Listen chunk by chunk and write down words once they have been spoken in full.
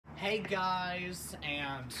Hey guys,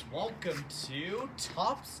 and welcome to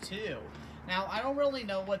Tops 2. Now, I don't really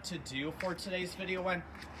know what to do for today's video, and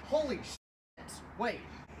holy shit, wait,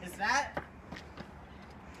 is that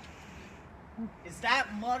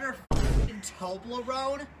motherfucking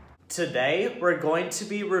Toblerone? Today, we're going to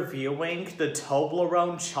be reviewing the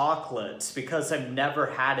Toblerone chocolate, because I've never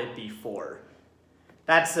had it before.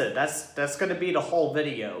 That's it, that's gonna be the whole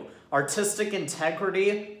video. Artistic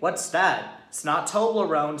integrity, what's that? It's not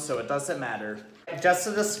Toblerone, so it doesn't matter. Just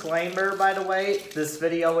a disclaimer, by the way, this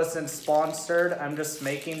video isn't sponsored. I'm just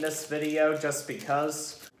making this video just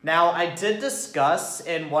because. Now, I did discuss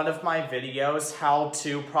in one of my videos how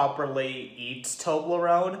to properly eat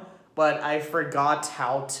Toblerone, but I forgot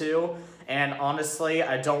how to. And honestly,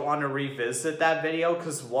 I don't want to revisit that video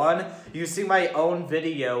because one, using my own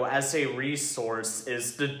video as a resource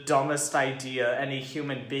is the dumbest idea any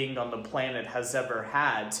human being on the planet has ever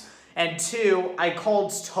had. And two, I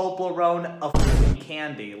called Toblerone a f***ing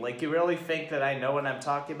candy. Like, you really think that I know what I'm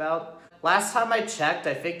talking about? Last time I checked,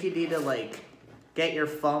 I think you need to, like, get your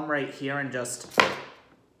thumb right here and just...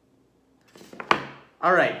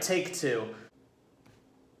 Alright, take two.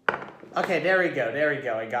 Okay, there we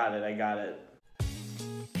go, I got it.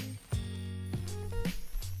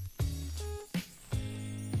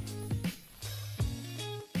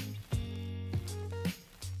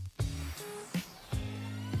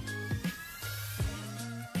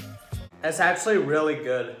 It's actually really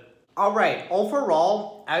good. Alright,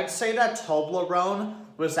 overall, I'd say that Toblerone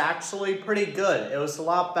was actually pretty good. It was a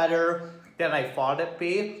lot better than I thought it'd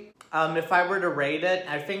be. If I were to rate it,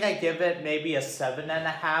 I think I give it maybe a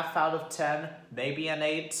 7.5 out of 10, maybe an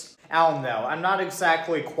 8. I don't know, I'm not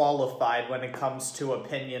exactly qualified when it comes to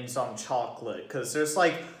opinions on chocolate, because there's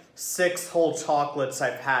like 6 whole chocolates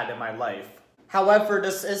I've had in my life. However,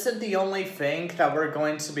 this isn't the only thing that we're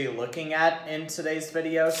going to be looking at in today's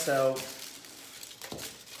video, so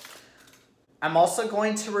I'm also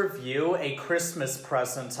going to review a Christmas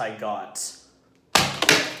present I got.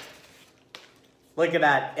 Look at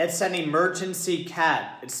that, it's an emergency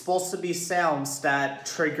cat. It's supposed to be sounds that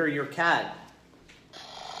trigger your cat.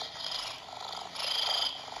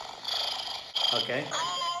 Okay.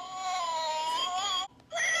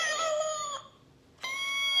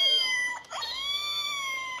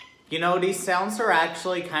 You know, these sounds are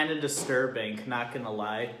actually kind of disturbing, not gonna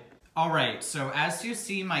lie. Alright, so as you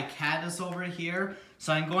see, my cat is over here,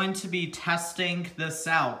 so I'm going to be testing this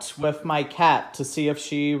out with my cat to see if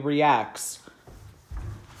she reacts.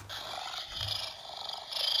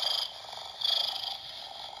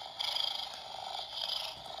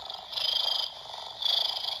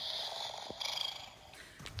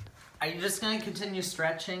 Are you just gonna continue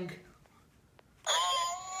stretching?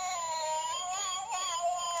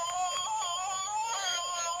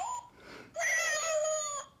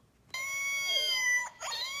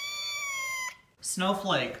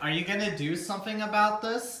 Snowflake, are you gonna do something about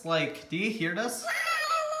this? Like, do you hear this?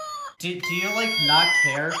 Do you, like, not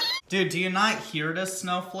care? Dude, do you not hear this,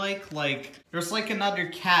 Snowflake? Like, there's, like, another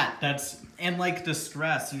cat that's in, like,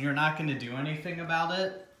 distress, and you're not gonna do anything about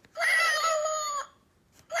it?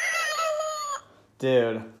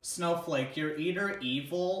 Dude. Snowflake, you're either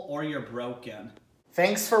evil or you're broken.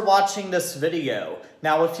 Thanks for watching this video.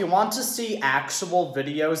 Now, if you want to see actual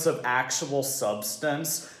videos of actual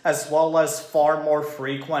substance, as well as far more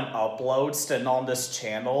frequent uploads than on this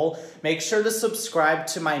channel, make sure to subscribe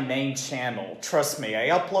to my main channel. Trust me,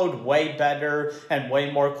 I upload way better and way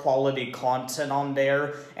more quality content on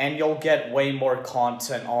there, and you'll get way more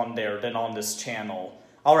content on there than on this channel.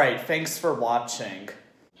 Alright, thanks for watching.